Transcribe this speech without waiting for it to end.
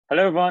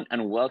Hello, everyone,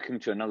 and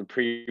welcome to another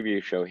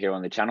preview show here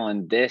on the channel.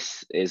 And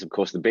this is, of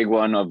course, the big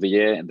one of the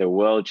year, the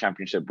World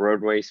Championship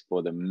Road Race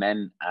for the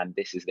men. And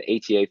this is the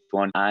 88th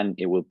one, and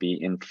it will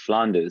be in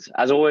Flanders.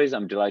 As always,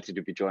 I'm delighted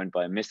to be joined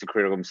by Mr.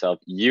 Critical himself,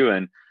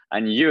 Ewan.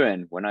 And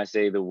Ewan, when I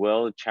say the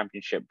World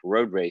Championship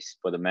Road Race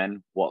for the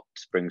men, what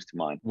springs to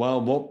mind?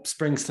 Well, what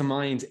springs to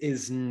mind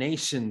is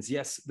nations.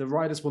 Yes, the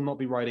riders will not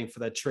be riding for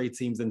their trade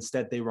teams.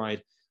 Instead, they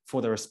ride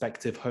for their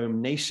respective home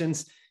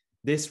nations.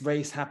 This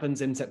race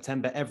happens in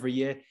September every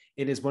year.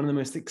 It is one of the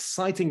most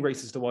exciting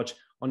races to watch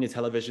on your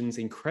televisions,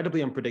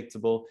 incredibly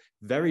unpredictable,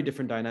 very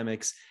different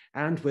dynamics.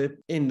 And we're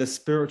in the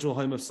spiritual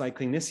home of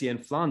cycling this year in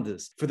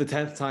Flanders. For the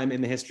 10th time in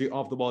the history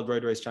of the World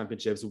Road Race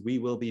Championships, we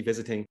will be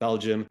visiting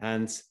Belgium.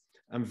 And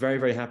I'm very,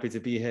 very happy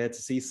to be here to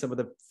see some of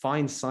the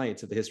fine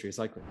sights of the history of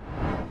cycling.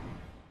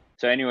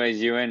 So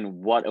anyways,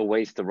 Ewan, what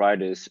awaits the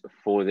riders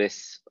for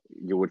this,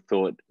 you would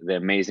thought, the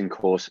amazing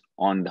course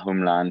on the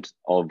homeland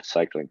of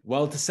cycling?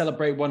 Well, to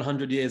celebrate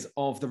 100 years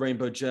of the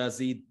Rainbow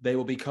Jersey, they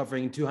will be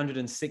covering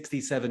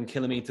 267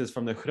 kilometers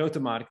from the Grote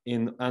Markt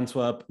in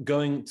Antwerp,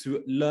 going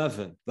to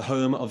Leuven, the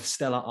home of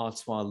Stella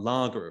Artois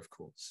Lager, of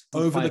course.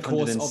 Over the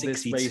course of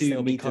this race,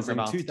 they'll be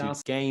covering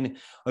 2,000 gain,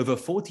 over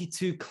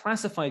 42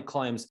 classified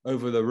climbs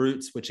over the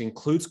routes, which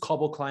includes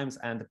cobble climbs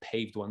and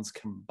paved ones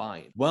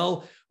combined.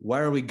 Well,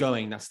 where are we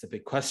going? That's the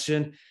big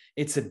question.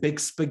 It's a big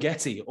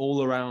spaghetti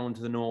all around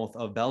the north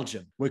of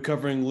Belgium. We're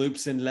covering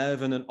loops in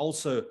Leuven and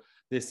also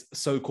this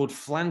so-called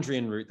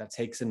Flandrian route that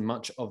takes in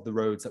much of the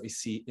roads that we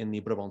see in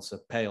the Brabantse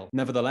Pijl.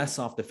 Nevertheless,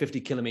 after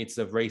 50 kilometers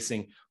of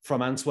racing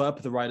from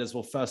Antwerp, the riders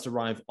will first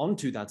arrive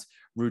onto that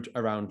route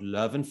around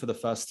Leuven for the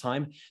first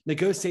time,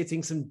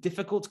 negotiating some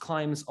difficult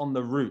climbs on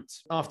the route.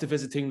 After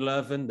visiting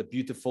Leuven, the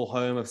beautiful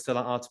home of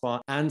Stella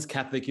Artois and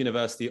Catholic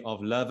University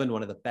of Leuven,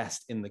 one of the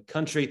best in the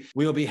country,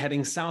 we will be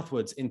heading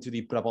southwards into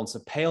the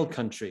Brabantse Pijl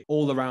country,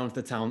 all around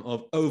the town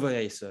of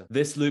Overijse.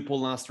 This loop will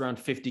last around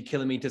 50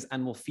 kilometers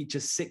and will feature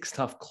 6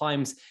 tough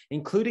climbs,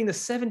 including the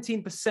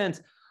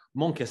 17%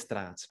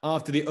 Monkestraat.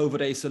 After the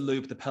Overijse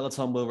loop, the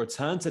peloton will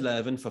return to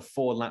Leuven for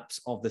 4 laps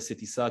of the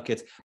city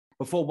circuit,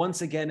 before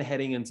once again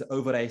heading into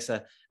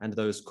Overijse and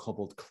those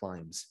cobbled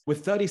climbs.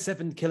 With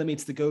 37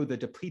 kilometers to go, the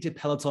depleted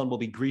peloton will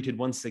be greeted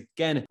once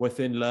again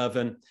within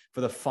Leuven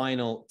for the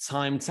final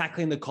time,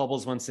 tackling the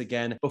cobbles once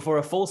again before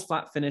a false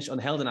flat finish on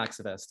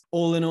Heldenaksevest.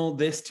 All in all,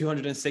 this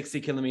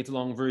 260 kilometer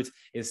long route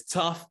is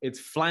tough,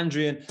 it's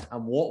Flandrian,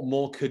 and what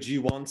more could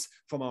you want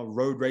from our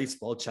road race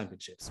world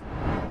championships?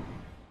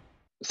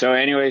 So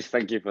anyways,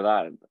 thank you for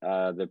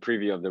that. The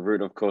preview of the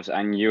route, of course,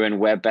 and Ewan,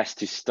 where best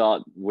to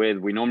start with.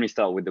 We normally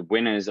start with the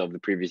winners of the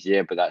previous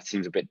year, but that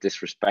seems a bit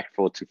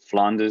disrespectful to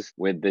Flanders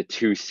with the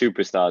 2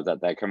 superstars that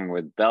they're coming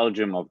with.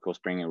 Belgium, of course,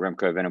 bringing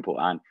Remco Evenepoel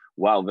and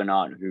Wout van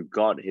Aert, who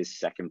got his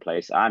 2nd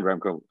place, and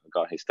Remco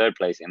got his 3rd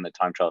place in the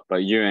time trial.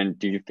 But Ewan,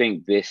 do you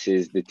think this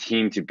is the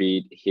team to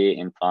beat here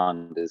in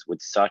Flanders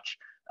with such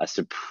a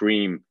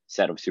supreme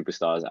set of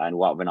superstars, and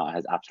Wout van Aert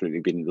has absolutely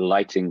been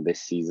lighting this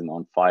season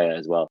on fire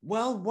as well?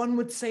 Well, one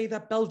would say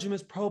that Belgium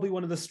is probably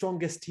one of the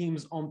strongest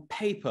teams on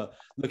paper.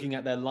 Looking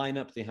at their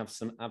lineup, they have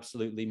some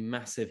absolutely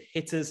massive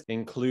hitters,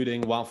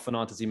 including Wout van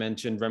Aert, as you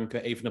mentioned,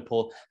 Remco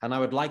Evenepoel, and I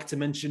would like to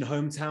mention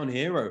hometown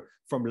hero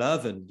from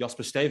Leuven,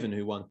 Jasper Stuyven,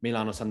 who won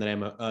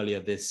Milano-Sanremo earlier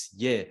this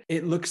year.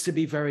 It looks to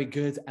be very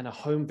good, and a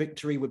home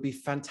victory would be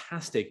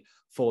fantastic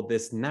for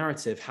this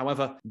narrative.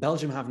 However,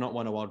 Belgium have not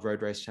won a World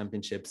Road Race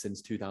Championship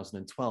since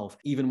 2012,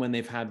 even when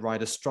they've had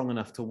riders strong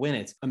enough to win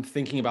it. I'm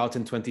thinking about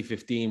in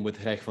 2015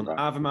 with Greg van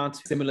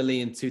Avermaet,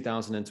 similarly in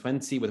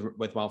 2020 with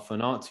Wout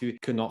van Aert, who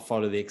could not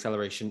follow the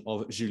acceleration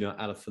of Julian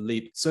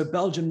Alaphilippe. So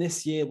Belgium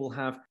this year will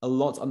have a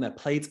lot on their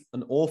plate,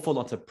 an awful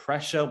lot of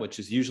pressure, which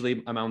is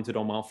usually mounted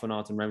on Wout van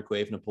Aert and Remco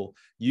Evenepoel,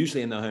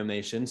 usually in their home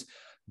nations.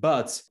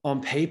 But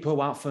on paper,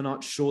 Wout van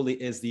Aert surely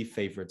is the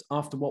favourite.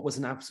 After what was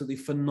an absolutely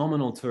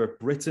phenomenal Tour of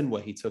Britain,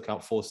 where he took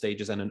out 4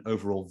 stages and an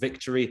overall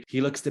victory, he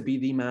looks to be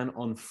the man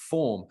on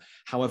form.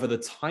 However, the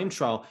time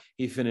trial,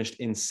 he finished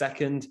in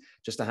 2nd,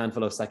 just a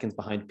handful of seconds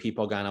behind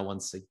Pipo Ganna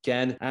once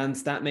again. And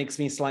that makes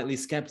me slightly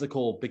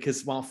sceptical,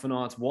 because Wout van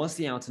Aert was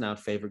the out-and-out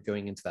favourite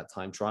going into that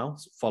time trial,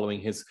 following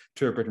his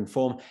Tour of Britain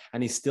form,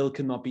 and he still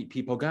could not beat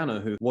Pipo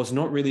Ganna, who was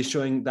not really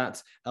showing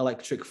that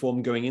electric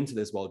form going into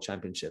this World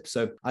Championship.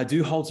 So I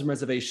do hold some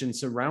reservations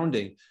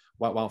surrounding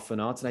Wout van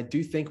Aert, and I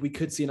do think we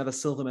could see another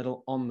silver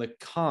medal on the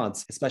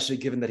cards, especially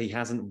given that he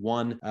hasn't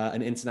won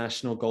an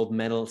international gold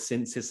medal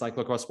since his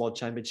cyclocross world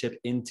championship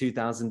in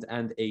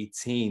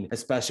 2018,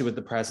 especially with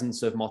the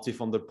presence of Mathieu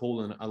van der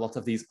Poel and a lot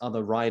of these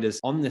other riders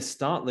on this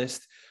start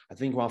list. I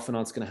think Wout van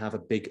Aert's going to have a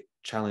big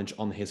challenge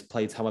on his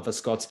plate. However,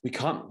 Scott, we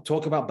can't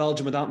talk about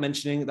Belgium without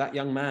mentioning that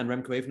young man,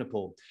 Remco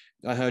Evenepoel.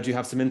 I heard you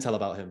have some intel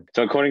about him.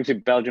 So according to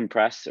Belgian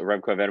press,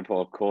 Remco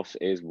Evenepoel, of course,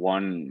 is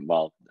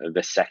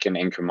the 2nd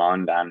in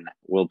command, and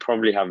will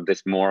probably have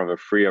this more of a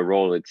freer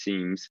role. It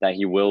seems that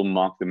he will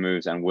mark the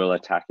moves and will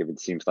attack if it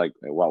seems like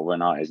Wout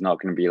van Aert is not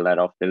going to be let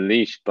off the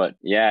leash. But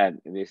yeah,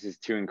 this is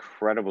 2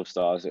 incredible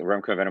stars.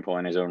 Remco Evenepoel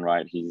in his own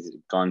right, he's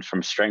gone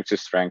from strength to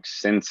strength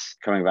since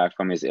coming back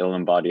from his ill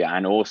Lombardia,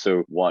 and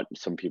also what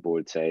some people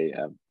would say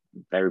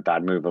very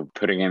bad move of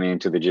putting him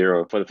into the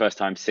Giro for the first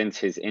time since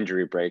his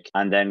injury break,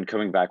 and then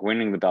coming back,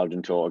 winning the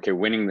Belgian Tour. Okay,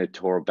 winning the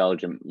Tour of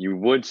Belgium, you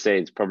would say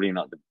it's probably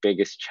not the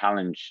biggest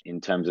challenge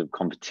in terms of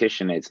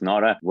competition. It's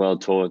not a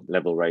World Tour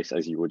level race,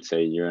 as you would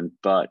say, Ewan,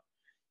 but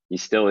he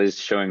still is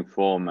showing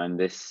form, and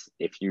this,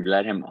 if you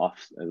let him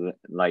off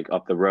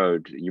the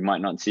road, you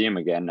might not see him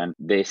again. And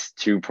this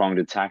two-pronged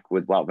attack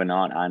with Wout van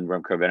Aert and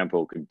Remco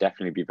Evenepoel could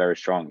definitely be very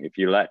strong. If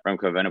you let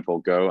Remco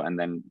Evenepoel go and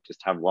then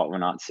just have Wout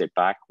van Aert sit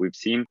back, we've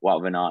seen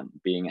Wout van Aert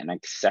being an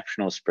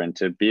exceptional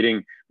sprinter,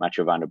 beating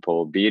Mathieu van der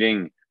Poel,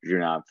 beating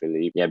Julian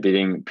Alaphilippe,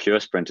 beating pure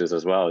sprinters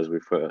as well, as we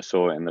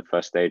saw in the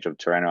first stage of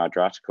Tirreno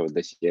Adriatico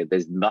this year.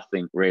 There's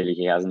nothing really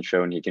he hasn't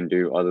shown he can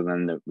do other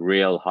than the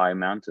real high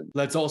mountains.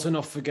 Let's also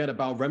not forget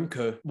about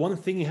Remco. One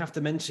thing you have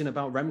to mention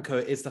about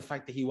Remco is the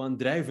fact that he won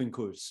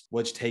Drijvenkoers,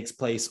 which takes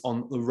place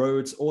on the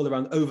roads all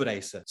around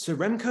Overijse. So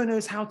Remco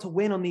knows how to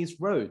win on these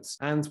roads.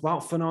 And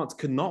Wout van Aert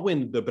could not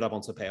win the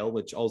Brabantse Pijl,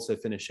 which also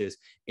finishes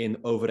in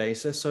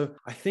Overijse. So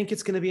I think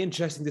it's going to be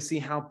interesting to see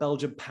how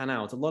Belgium pan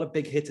out. A lot of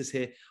big hitters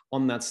here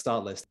on that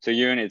start list. So,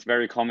 Ewan, it's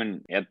very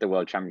common at the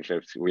World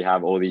Championships. We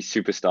have all these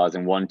superstars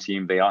in one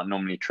team. They aren't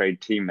normally trade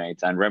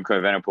teammates. And Remco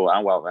Evenepoel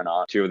and Wout van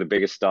Aert, two of the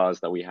biggest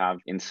stars that we have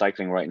in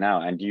cycling right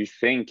now. And do you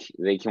think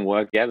they can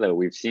work together?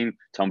 We've seen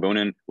Tom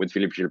Boonen with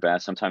Philippe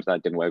Gilbert. Sometimes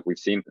that didn't work. We've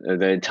seen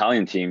the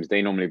Italian teams.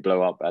 They normally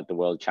blow up at the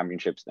World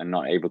Championships and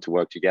not able to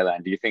work together.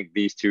 And do you think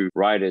these two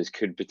riders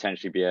could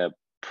potentially be a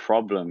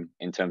problem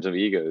in terms of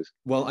egos?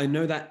 Well, I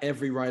know that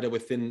every rider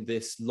within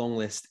this long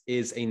list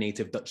is a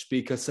native Dutch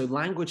speaker, so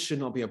language should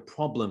not be a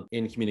problem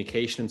in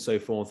communication and so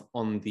forth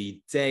on the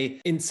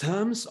day. In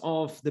terms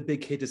of the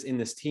big hitters in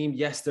this team,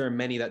 yes, there are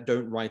many that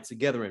don't ride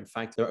together. In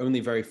fact, there are only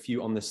very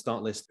few on the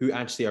start list who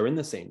actually are in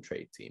the same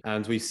trade team.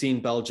 And we've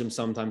seen Belgium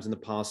sometimes in the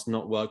past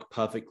not work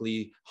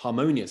perfectly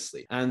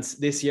harmoniously. And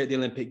this year at the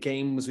Olympic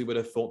Games, we would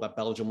have thought that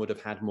Belgium would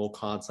have had more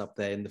cards up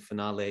there in the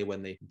finale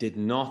when they did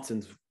not.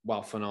 And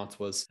Wout van Aert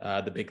was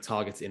the big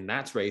target in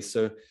that race.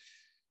 So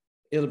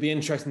it'll be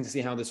interesting to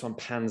see how this one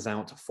pans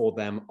out for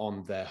them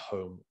on their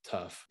home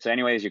turf. So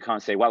anyways, you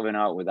can't say Wout van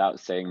Aert without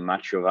saying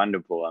Mathieu van der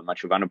Poel. And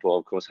Mathieu van der Poel,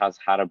 of course, has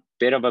had a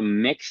bit of a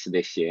mix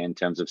this year in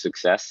terms of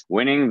success,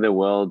 winning the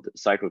World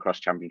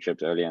Cyclocross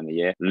Championships earlier in the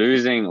year,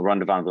 losing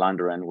Ronde van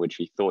Vlaanderen, which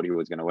he thought he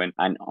was going to win,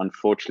 and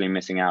unfortunately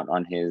missing out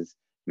on his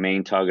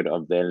main target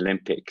of the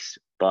Olympics.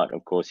 But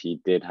of course,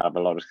 he did have a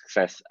lot of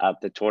success at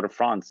the Tour de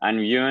France.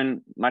 And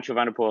Ewan, Mathieu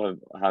van der Poel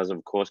has,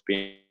 of course,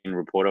 been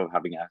reported of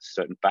having a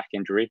certain back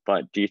injury.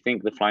 But do you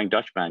think the Flying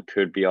Dutchman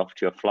could be off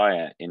to a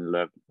flyer in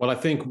Leuven? Well, I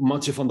think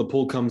Mathieu van der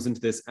Poel comes into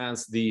this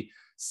as the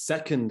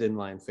second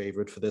in-line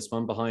favorite for this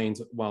one, behind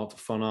Wout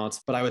van Aert.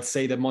 But I would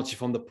say that Mathieu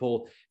van der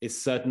Poel is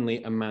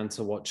certainly a man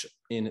to watch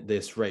in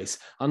this race.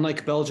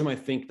 Unlike Belgium, I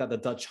think that the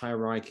Dutch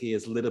hierarchy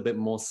is a little bit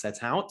more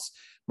set out.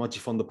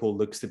 Mathieu van der Poel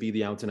looks to be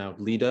the out-and-out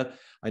leader.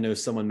 I know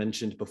someone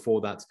mentioned before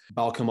that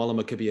Bauke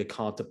Mollema could be a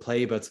card to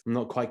play, but I'm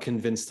not quite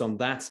convinced on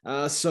that.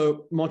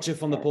 So Mathieu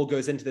van der Poel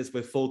goes into this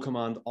with full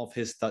command of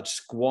his Dutch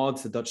squad.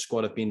 The Dutch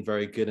squad have been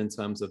very good in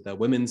terms of their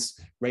women's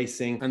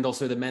racing, and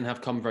also the men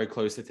have come very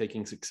close to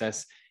taking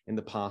success in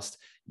the past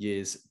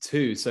years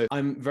too. So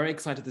I'm very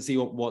excited to see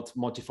what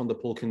Mathieu van der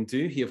Poel can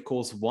do. He, of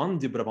course, won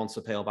the Brabantse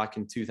Pijl back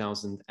in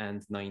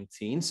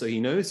 2019. So he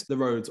knows the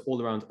roads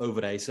all around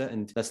Overijse.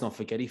 And let's not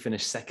forget, he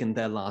finished second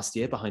there last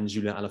year behind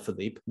Julian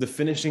Alaphilippe. The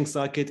finishing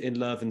circuit in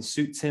Leuven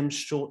suits him: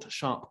 short,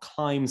 sharp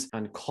climbs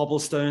and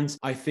cobblestones.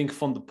 I think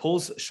van der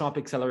Poel's sharp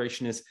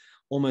acceleration is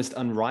almost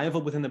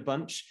unrivaled within the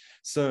bunch.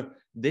 So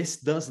this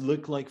does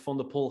look like Van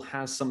der Poel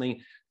has something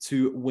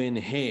to win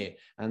here,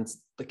 and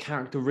the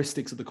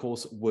characteristics of the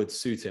course would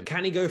suit him.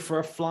 Can he go for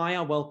a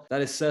flyer? Well,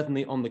 that is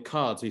certainly on the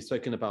cards. We've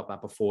spoken about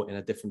that before in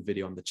a different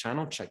video on the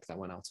channel. Check that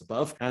one out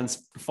above. And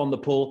Van der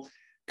Poel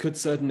could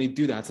certainly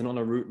do that. And on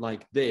a route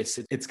like this,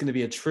 it's going to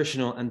be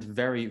attritional and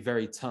very,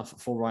 very tough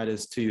for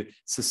riders to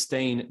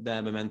sustain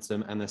their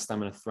momentum and their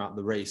stamina throughout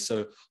the race.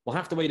 So we'll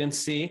have to wait and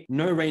see.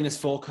 No rain is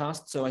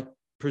forecast, so I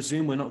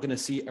presume we're not going to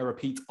see a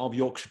repeat of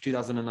Yorkshire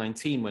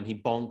 2019 when he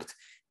bonked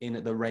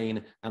in the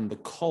rain and the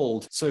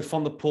cold. So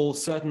Van der Poel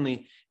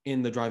certainly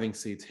in the driving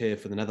seat here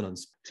for the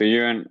Netherlands. So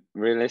Ewan,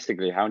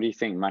 realistically, how do you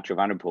think Mathieu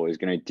van der Poel is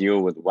going to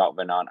deal with Wout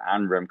van Aert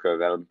and Remco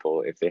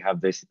Evenepoel if they have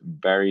this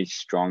very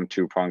strong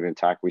two-pronged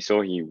attack? We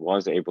saw he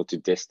was able to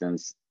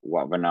distance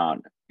Wout van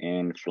Aert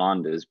in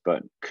Flanders,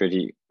 but could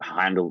he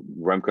handle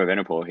Remco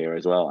Evenepoel here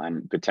as well,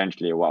 and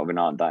potentially a Wout van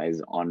Aert that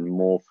is on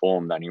more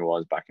form than he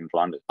was back in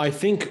Flanders? I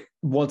think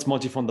what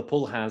Mathieu van der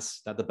Poel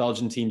has that the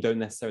Belgian team don't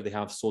necessarily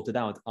have sorted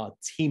out are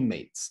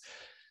teammates.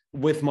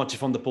 With Mathieu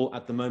van der Poel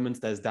at the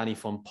moment, there's Danny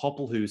van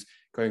Poppel, who's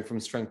going from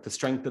strength to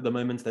strength at the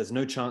moment. There's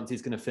no chance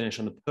he's going to finish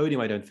on the podium,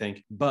 I don't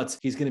think, but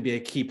he's going to be a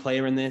key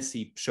player in this.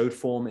 He showed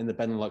form in the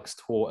Benelux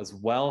Tour as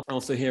well.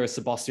 Also here is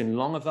Sebastian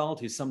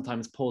Langeveld, who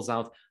sometimes pulls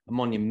out a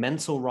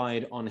monumental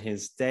ride on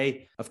his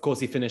day. Of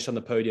course, he finished on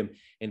the podium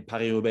in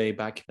Paris-Roubaix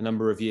back a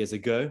number of years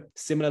ago.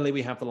 Similarly,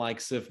 we have the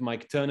likes of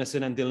Mike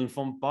Teunissen and Dylan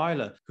van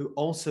Baarle, who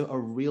also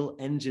are real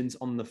engines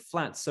on the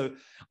flat. So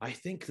I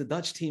think the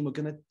Dutch team are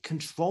going to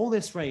control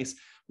this race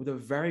with a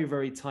very,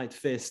 very tight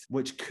fist,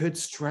 which could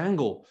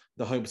strangle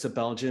the hopes of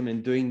Belgium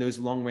in doing those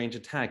long-range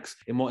attacks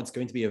in what is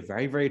going to be a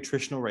very, very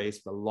attritional race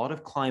with a lot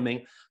of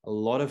climbing, a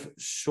lot of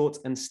short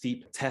and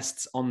steep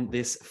tests on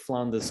this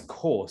Flanders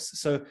course.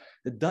 So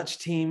the Dutch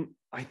team,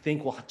 I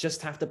think, will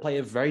just have to play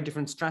a very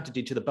different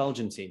strategy to the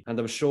Belgian team. And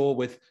I'm sure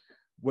with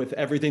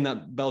everything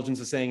that Belgians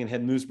are saying in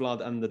Het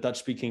Nieuwsblad and the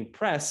Dutch-speaking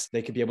press,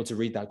 they could be able to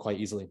read that quite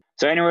easily.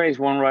 So anyways,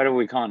 one rider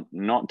we can't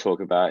not talk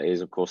about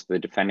is, of course, the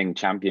defending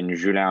champion,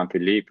 Julian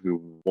Alaphilippe,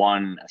 who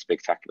won a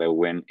spectacular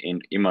win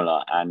in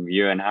Imola. And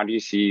Ewan, how do you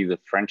see the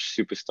French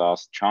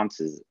superstars'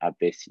 chances at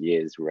this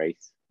year's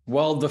race?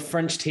 Well, the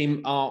French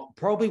team are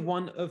probably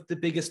one of the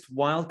biggest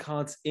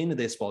wildcards in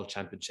this World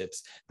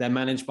Championships. They're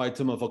managed by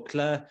Thomas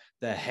Voeckler.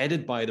 They're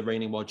headed by the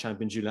reigning world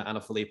champion, Julian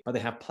Alaphilippe, but they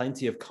have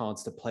plenty of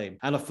cards to play.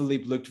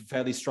 Alaphilippe looked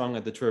fairly strong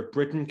at the Tour of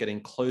Britain, getting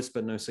close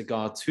but no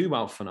cigar to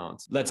Wout van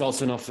Aert. Let's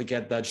also not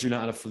forget that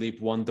Julian Alaphilippe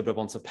won the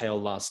Brabantse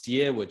Pijl last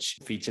year, which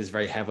features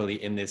very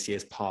heavily in this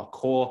year's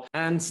parcours.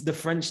 And the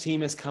French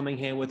team is coming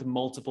here with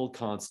multiple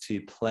cards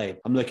to play.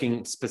 I'm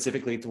looking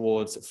specifically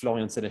towards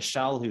Florian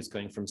Sénéchal, who's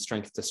going from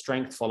strength to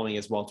strength, following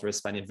his Vuelta a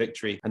España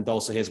victory and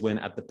also his win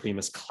at the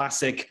Primus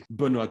Classic.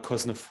 Benoit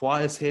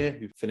Cosnefroy is here,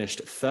 who finished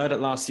third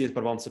at last year's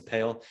Brabantse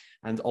Pijl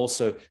and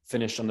also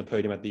finished on the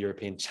podium at the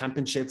European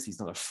Championships. He's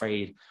not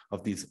afraid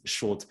of these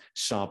short,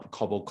 sharp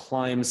cobble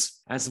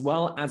climbs, as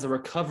well as a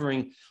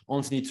recovering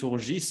Anthony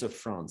Turgis of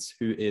France,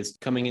 who is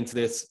coming into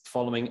this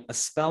following a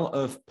spell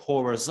of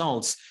poor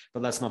results.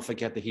 But let's not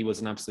forget that he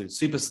was an absolute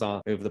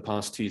superstar over the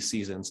past 2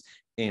 seasons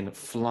in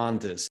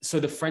Flanders. So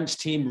the French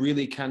team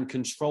really can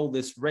control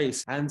this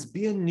race and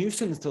be a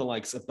nuisance to the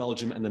likes of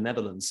Belgium and the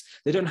Netherlands.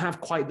 They don't have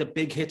quite the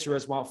big hitter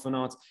as Wout van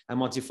Aert and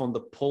Mathieu van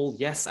der Poel.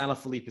 Yes,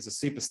 Alaphilippe is a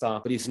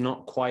superstar, but he's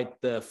not quite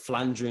the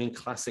Flandrian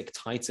classic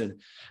titan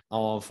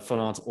of Van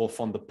Aert or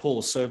van der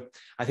Poel. So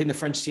I think the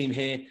French team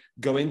here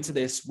go into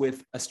this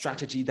with a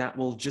strategy that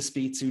will just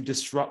be to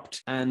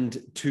disrupt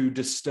and to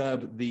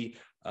disturb the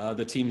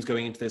teams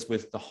going into this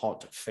with the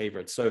hot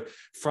favorites. So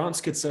France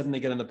could certainly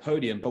get on the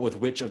podium, but with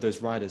which of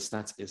those riders,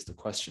 that is the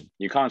question.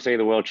 You can't say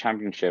the World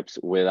Championships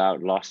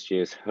without last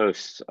year's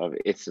hosts of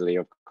Italy,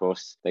 of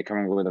course. They're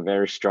coming with a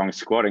very strong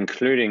squad,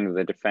 including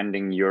the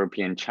defending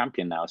European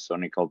champion now,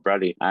 Sonny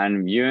Colbrelli.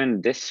 And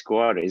Ewan, this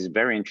squad is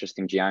very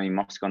interesting. Gianni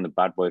Moscon, the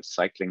bad boy of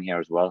cycling here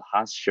as well,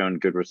 has shown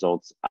good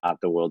results at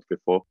the World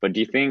before. But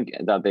do you think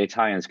that the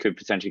Italians could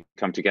potentially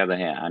come together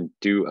here and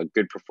do a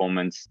good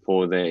performance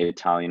for the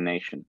Italian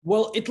nation?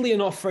 Well, Italy are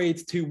not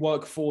afraid to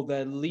work for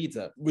their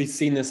leader. We've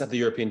seen this at the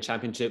European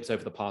Championships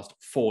over the past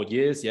 4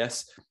 years.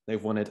 Yes,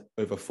 they've won it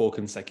over 4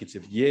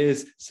 consecutive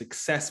years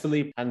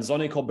successfully. And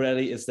Sonny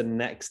Colbrelli is the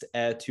next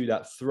heir to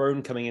that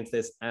throne, coming into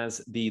this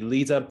as the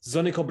leader.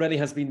 Sonny Colbrelli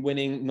has been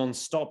winning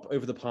non-stop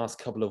over the past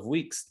couple of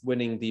weeks,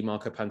 winning the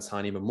Marco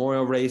Pantani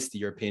Memorial Race, the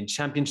European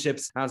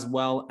Championships, as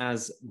well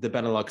as the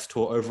Benelux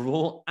Tour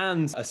overall,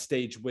 and a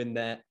stage win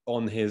there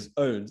on his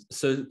own.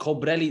 So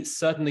Colbrelli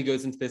certainly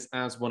goes into this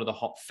as one of the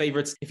hot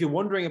favorites. If you're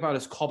wondering about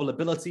his cobble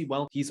ability,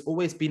 well, he's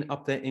always been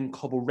up there in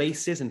cobble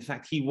races. In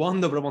fact, he won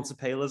the Brabantse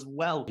Pijl as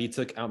well. He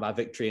took out that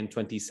victory in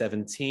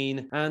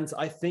 2017, and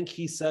I think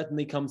he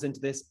certainly comes into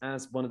this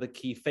as one of the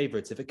key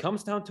favorites. If it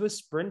comes down to a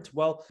sprint,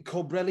 well,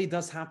 Colbrelli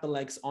does have the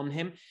legs on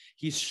him.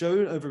 He's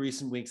shown over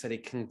recent weeks that he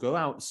can go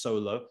out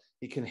solo.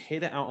 He can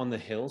hit it out on the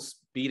hills,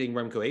 beating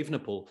Remco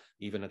Evenepoel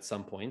even at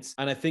some points.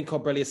 And I think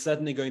Colbrelli is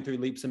certainly going through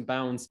leaps and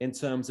bounds in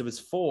terms of his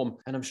form.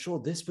 And I'm sure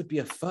this would be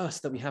a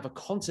first that we have a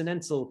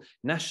continental,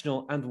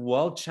 national and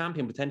world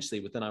champion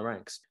potentially within our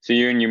ranks. So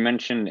you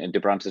mentioned De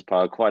Brante's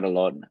Pijl quite a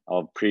lot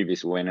of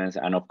previous winners.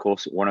 And of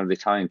course, one of the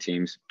Italian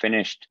teams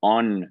finished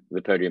on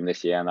the podium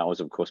this year. And that was,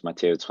 of course,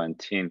 Matteo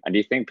Trentin. And do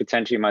you think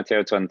potentially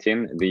Matteo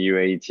Trentin, the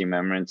UAE Team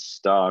Emirates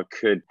star,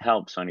 could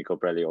help Sonny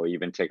Colbrelli or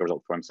even take a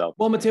result for himself?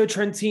 Well, Matteo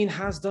Trentin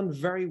has done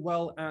very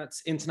well at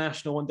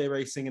international one-day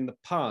racing in the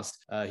past.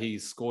 He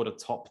scored a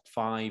top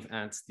 5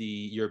 at the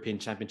European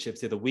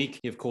Championships the other week.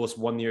 He, of course,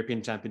 won the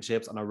European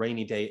Championships on a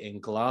rainy day in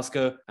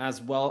Glasgow,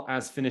 as well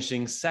as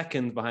finishing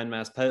second behind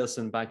Mads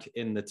Pedersen back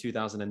in the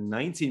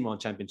 2019 World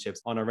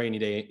Championships on a rainy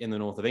day in the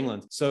north of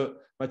England. So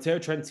Matteo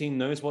Trentin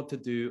knows what to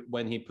do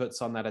when he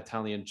puts on that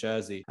Italian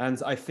jersey. And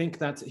I think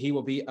that he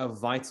will be a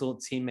vital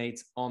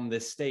teammate on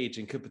this stage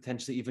and could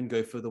potentially even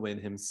go for the win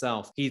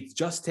himself. He's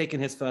just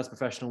taken his first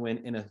professional win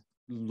in a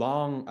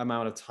long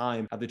amount of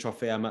time at the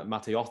Trofeo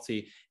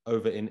Matteotti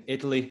over in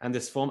Italy, and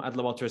this form at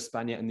La Vuelta a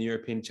España and the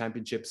European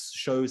Championships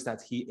shows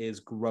that he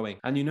is growing.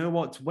 And you know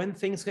what, when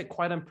things get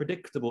quite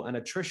unpredictable and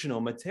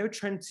attritional, Matteo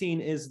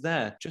Trentin is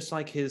there, just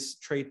like his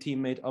trade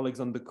teammate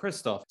Alexander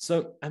Kristoff.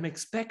 So I'm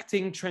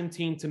expecting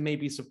Trentin to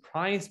maybe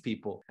surprise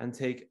people and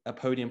take a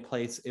podium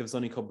place if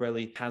Sonny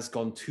Colbrelli has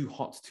gone too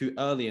hot too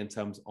early in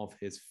terms of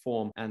his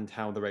form and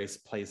how the race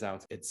plays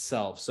out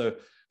itself. So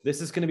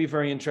this is going to be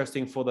very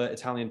interesting for the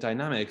Italian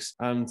dynamics.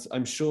 And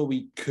I'm sure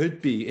we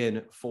could be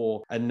in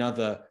for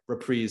another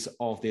reprise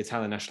of the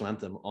Italian national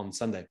anthem on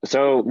Sunday.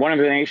 So one of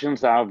the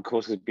nations that, of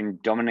course, has been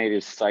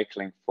dominated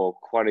cycling for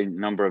quite a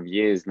number of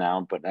years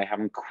now, but they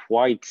haven't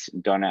quite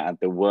done it at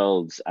the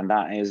Worlds. And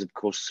that is, of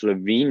course,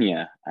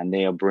 Slovenia. And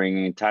they are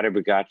bringing Tadej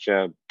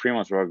Pogačar,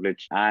 Primož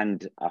Roglic,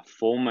 and a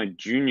former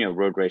junior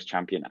road race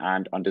champion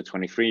and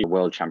under-23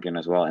 world champion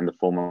as well in the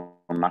former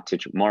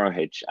Matej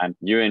Morohic. And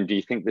Ewan, do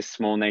you think this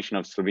small nation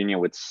of Slovenia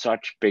with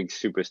such big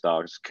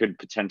superstars could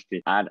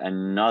potentially add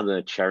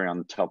another cherry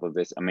on top of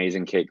this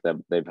amazing cake that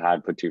they've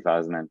had for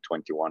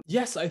 2021?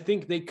 Yes, I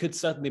think they could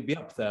certainly be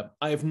up there.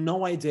 I have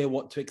no idea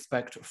what to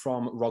expect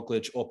from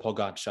Roglic or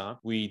Pogačar.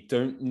 We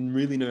don't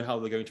really know how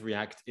they're going to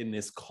react in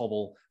this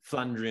cobble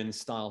Flandrian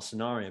style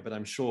scenario, but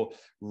I'm sure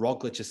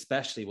Roglic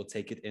especially will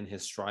take it in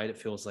his stride. It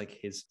feels like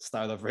his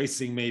style of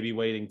racing may be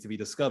waiting to be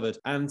discovered.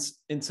 And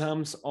in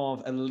terms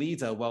of a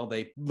leader, well,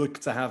 they look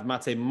to have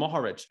Matej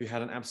Mohoric, who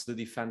had an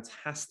absolutely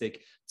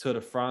fantastic Tour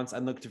de France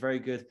and looked very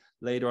good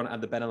later on at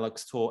the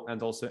Benelux Tour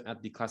and also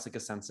at the Classica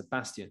San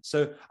Sebastian.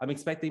 So I'm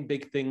expecting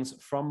big things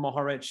from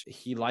Mohoric.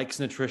 He likes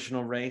an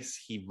attritional race.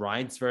 He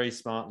rides very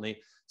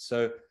smartly.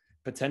 So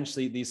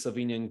potentially the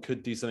Slovenian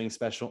could do something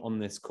special on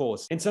this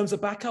course. In terms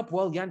of backup,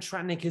 well, Jan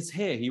Tratnik is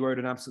here. He rode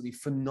an absolutely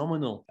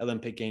phenomenal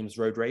Olympic Games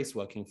road race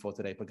working for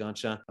Tadej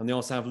Pogačar. And they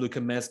also have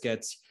Luka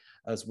Mezgec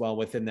as well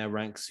within their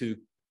ranks, who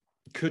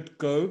could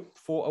go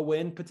for a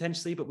win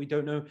potentially, but we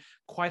don't know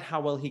quite how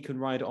well he can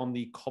ride on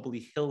the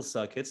cobbly hill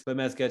circuits. But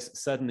Mezgec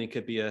certainly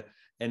could be an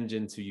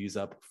engine to use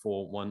up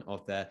for one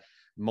of their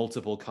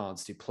multiple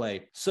cards to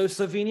play. So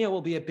Slovenia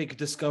will be a big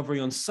discovery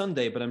on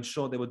Sunday, but I'm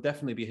sure they will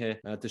definitely be here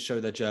to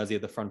show their jersey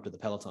at the front of the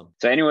peloton.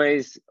 So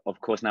anyways,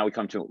 of course, now we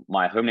come to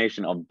my home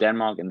nation of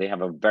Denmark, and they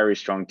have a very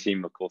strong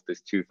team. Of course,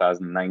 this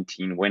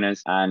 2019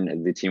 winners,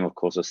 and the team, of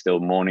course, are still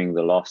mourning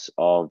the loss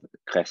of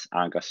Chris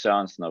Anker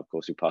Sørensen, of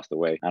course, who passed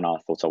away, and our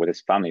thoughts are with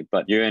his family.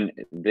 But Ewan,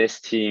 this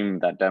team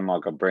that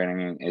Denmark are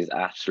bringing is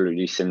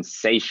absolutely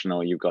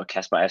sensational. You've got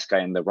Kasper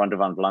Asgreen, the Ronde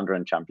van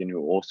Vlaanderen champion,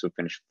 who also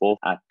finished fourth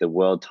at the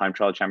World Time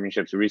Trial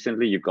Championships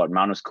recently. You've got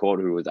Magnus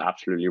Cort, who was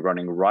absolutely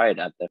running riot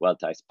at the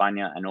Vuelta a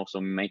España, and also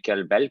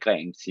Michael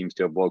Valgren seems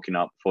to have woken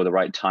up for the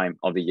right time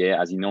of the year,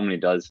 as he normally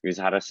does. He's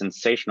had a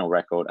sensational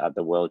record at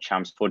the World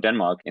Champs for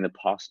Denmark in the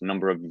past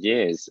number of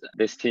years.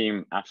 This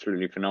team,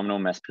 absolutely phenomenal.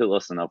 Mads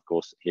Pedersen, of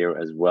course, here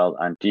as well.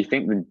 And do you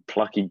think the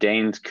plucky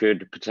Danes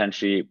could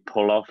potentially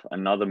pull off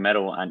another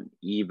medal and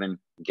even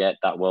get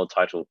that world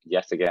title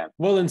yet again?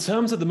 Well, in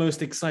terms of the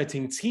most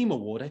exciting team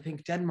award, I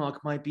think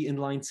Denmark might be in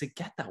line to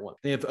get that one.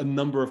 They have a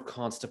number of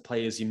cards to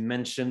play, as you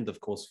mentioned,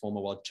 of course, former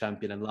world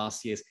champion and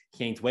last year's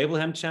Gent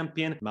Wevelgem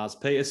champion, Mads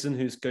Pedersen,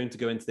 who's going to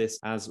go into this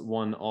as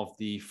one of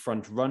the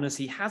front runners.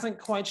 He hasn't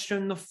quite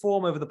shown the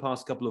form over the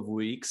past couple of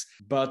weeks,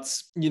 but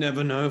you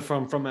never know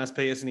from Mads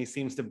Pedersen. He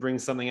seems to bring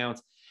something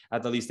out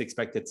at the least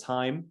expected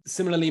time.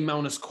 Similarly,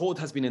 Magnus Cort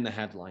has been in the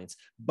headlines,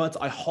 but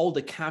I hold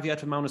a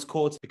caveat for Magnus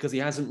Cort because he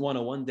hasn't won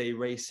a one-day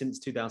race since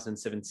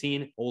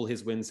 2017. All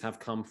his wins have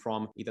come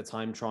from either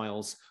time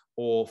trials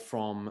or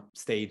from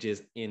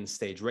stages in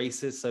stage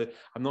races. So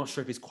I'm not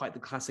sure if he's quite the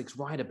classics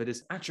rider, but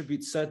his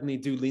attributes certainly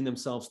do lean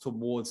themselves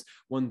towards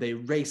one-day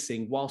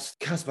racing, whilst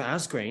Kasper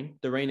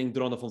Asgreen, the reigning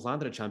Ronde van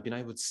Vlaanderen champion,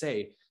 I would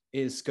say,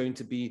 is going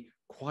to be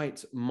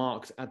quite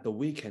marked at the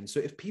weekend. So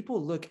if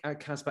people look at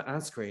Kasper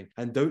Asgreen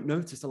and don't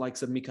notice the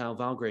likes of Michael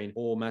Valgren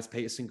or Mads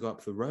Pedersen go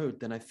up the road,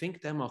 then I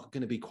think Denmark are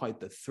going to be quite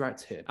the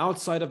threat here.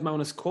 Outside of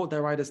Magnus Cort,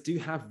 their riders do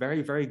have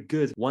very, very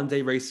good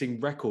one-day racing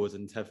records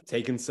and have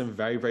taken some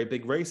very, very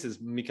big races.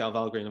 Michael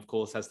Valgren, of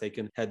course, has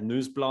taken Het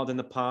Nieuwsblad in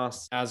the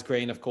past.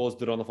 Asgreen, of course,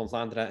 the Ronde van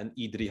Vlaanderen and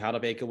Idri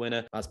Harderwijk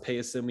winner. Mads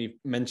Pedersen, we've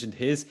mentioned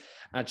his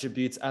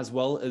attributes, as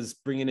well as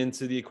bringing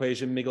into the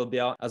equation Miguel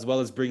Bial, as well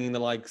as bringing the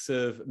likes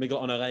of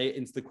Miguel Honoré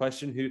into the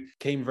question, who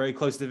came very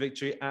close to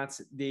victory at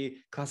the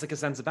Classica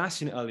San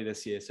Sebastian early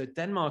this year. So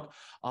Denmark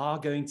are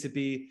going to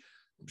be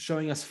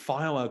showing us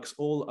fireworks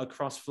all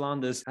across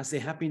Flanders, as they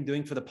have been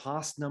doing for the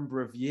past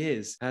number of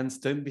years. And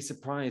don't be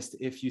surprised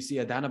if you see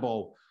a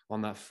Dannebol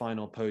on that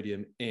final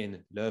podium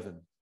in Leuven.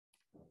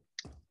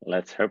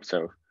 Let's hope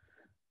so.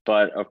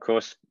 But of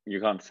course, you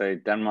can't say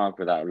Denmark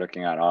without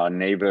looking at our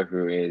neighbor,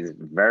 who is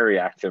very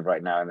active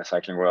right now in the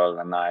cycling world,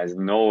 and that is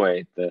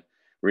Norway, the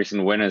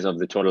recent winners of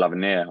the Tour de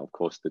l'Avenir. Of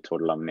course, the Tour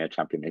de l'Avenir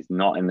champion is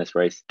not in this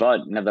race,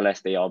 but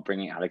nevertheless, they are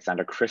bringing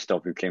Alexander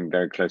Kristoff, who came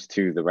very close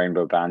to the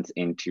Rainbow Bands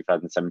in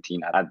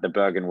 2017 at the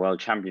Bergen World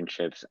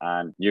Championships.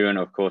 And Ewan,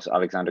 of course,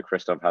 Alexander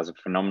Kristoff has a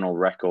phenomenal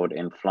record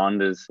in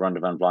Flanders, Ronde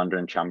van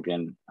Vlaanderen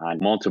champion,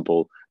 and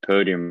multiple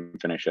podium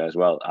finisher as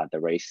well at the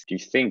race. Do you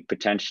think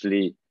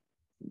potentially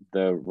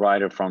the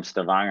rider from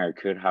Stavanger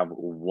could have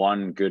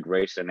one good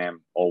race in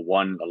him, or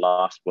won the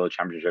last World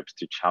Championships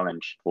to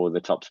challenge for the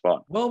top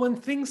spot? Well, when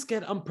things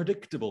get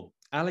unpredictable,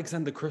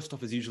 Alexander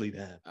Kristoff is usually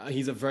there.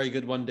 He's a very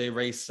good one-day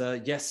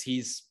racer. Yes,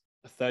 he's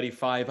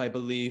 35, I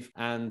believe,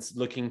 and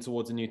looking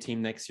towards a new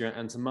team next year,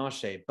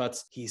 Intermarché.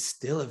 But he's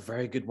still a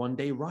very good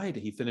one-day rider.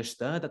 He finished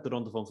third at the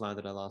Ronde van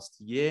Vlaanderen last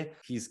year.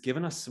 He's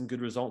given us some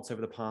good results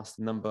over the past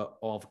number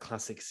of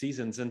classic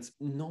seasons. And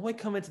Norway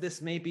come into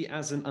this maybe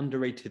as an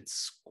underrated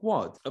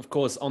squad. Of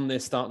course, on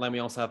this start line, we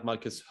also have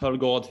Marcus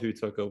Hørgaard, who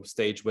took a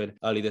stage win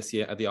early this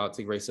year at the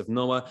Arctic Race of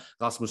Norway.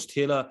 Rasmus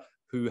Thiele,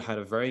 who had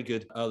a very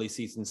good early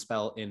season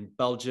spell in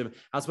Belgium,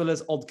 as well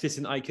as Odd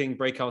Christian Eiking,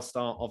 breakout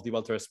star of the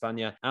Vuelta a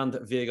España, and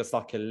Vega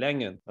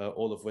Slake-Lengen,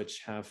 all of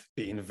which have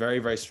been very,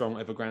 very strong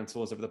over Grand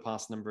Tours over the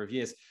past number of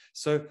years.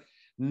 So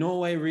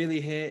Norway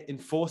really here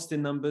enforced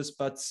in numbers,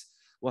 but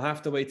we'll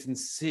have to wait and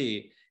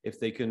see if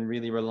they can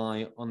really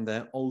rely on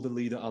their older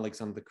leader,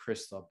 Alexander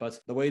Kristoff. But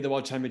the way the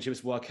World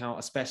Championships work out,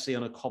 especially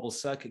on a cobble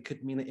circuit,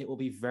 could mean that it will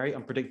be very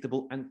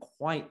unpredictable and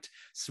quite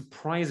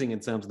surprising in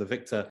terms of the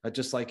victor,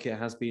 just like it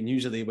has been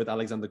usually with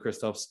Alexander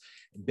Kristoff's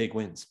big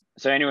wins.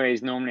 So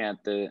anyways, normally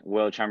at the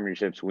World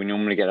Championships, we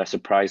normally get a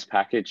surprise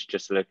package.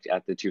 Just looked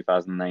at the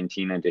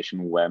 2019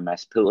 edition where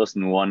Mads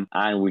Pedersen won,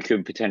 and we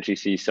could potentially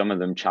see some of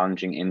them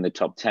challenging in the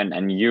top 10.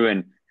 And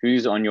Ewan,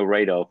 who's on your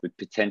radar with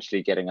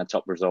potentially getting a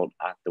top result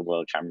at the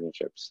World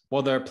Championships?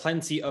 Well, there are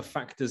plenty of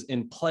factors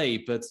in play,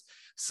 but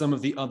some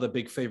of the other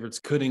big favorites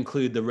could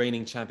include the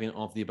reigning champion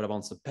of the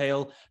Brabantse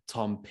Pijl,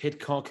 Tom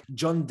Pidcock.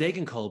 John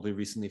Degenkolb, who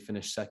recently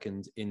finished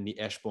second in the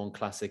Eschborn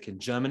Classic in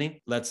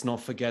Germany. Let's not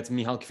forget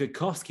Michal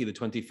Kwiatkowski, the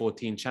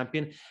 2014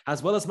 champion,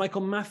 as well as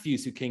Michael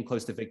Matthews, who came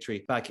close to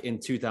victory back in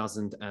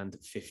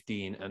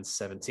 2015 and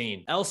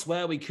 17.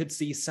 Elsewhere, we could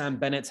see Sam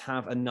Bennett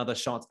have another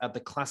shot at the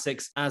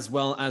Classics, as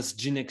well as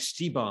Zdeněk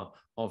Štýbar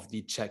of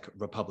the Czech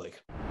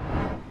Republic.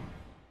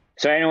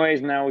 So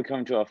anyways, now we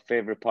come to our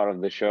favorite part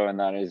of the show, and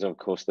that is, of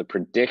course, the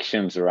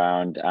predictions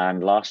round.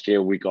 And last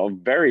year we got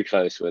very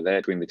close with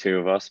it between the two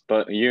of us.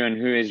 But Ewan,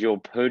 who is your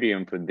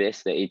podium for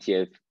this, the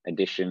 80th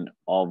edition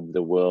of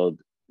the World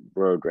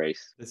Road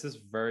Race? This is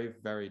very,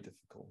 very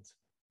difficult.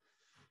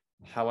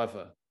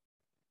 However,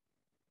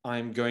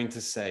 I'm going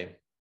to say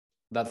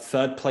that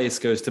third place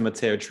goes to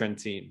Matteo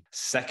Trentin,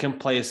 second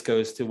place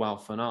goes to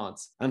Wout van Aert,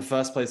 and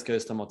first place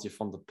goes to Mathieu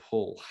van der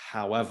Poel.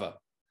 However,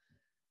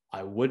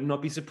 I would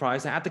not be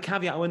surprised. I add the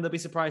caveat, I wouldn't be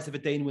surprised if a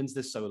Dane wins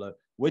this solo.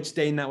 Which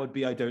Dane that would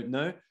be, I don't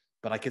know,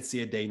 but I could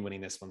see a Dane winning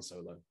this one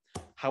solo.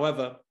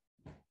 However,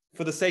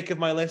 for the sake of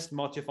my list,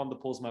 Mathieu van der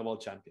Poel is my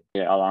world champion.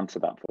 Yeah, I'll answer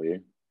that for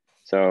you.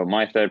 So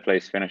my third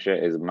place finisher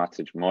is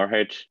Matej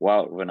Mohoric.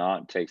 Wout van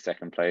Aert takes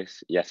second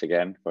place yet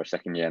again for a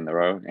second year in a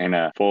row, in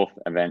a fourth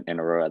event in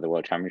a row at the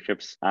World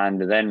Championships. And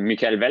then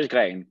Mikael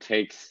Valgren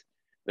takes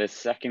the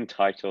second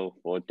title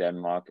for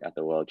Denmark at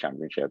the World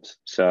Championships.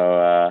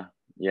 So,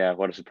 yeah,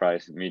 what a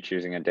surprise, me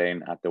choosing a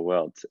Dane at the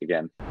Worlds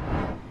again.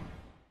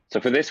 So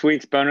for this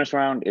week's bonus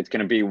round, it's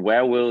going to be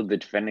where will the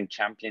defending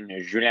champion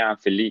Julian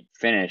Alaphilippe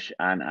finish?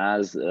 And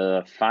as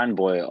a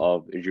fanboy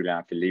of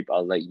Julian Alaphilippe,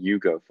 I'll let you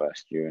go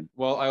first, Ewan.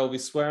 Well, I will be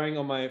swearing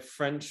on my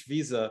French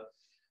visa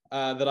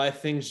that I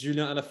think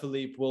Julian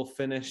Alaphilippe will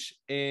finish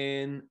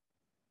in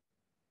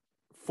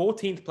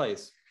 14th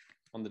place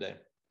on the day.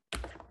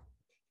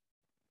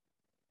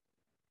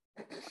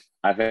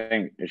 I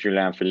think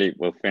Julian Alaphilippe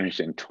will finish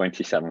in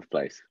 27th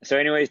place. So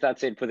anyways,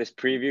 that's it for this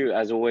preview.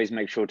 As always,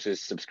 make sure to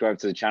subscribe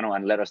to the channel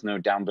and let us know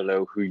down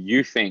below who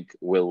you think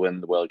will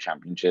win the World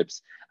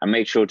Championships. And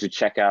make sure to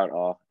check out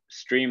our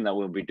stream that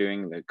we'll be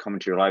doing, the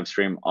commentary live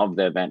stream of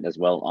the event as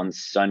well on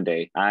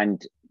Sunday. And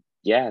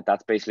yeah,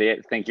 that's basically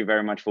it. Thank you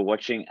very much for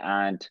watching.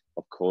 And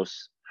of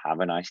course,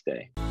 have a nice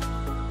day.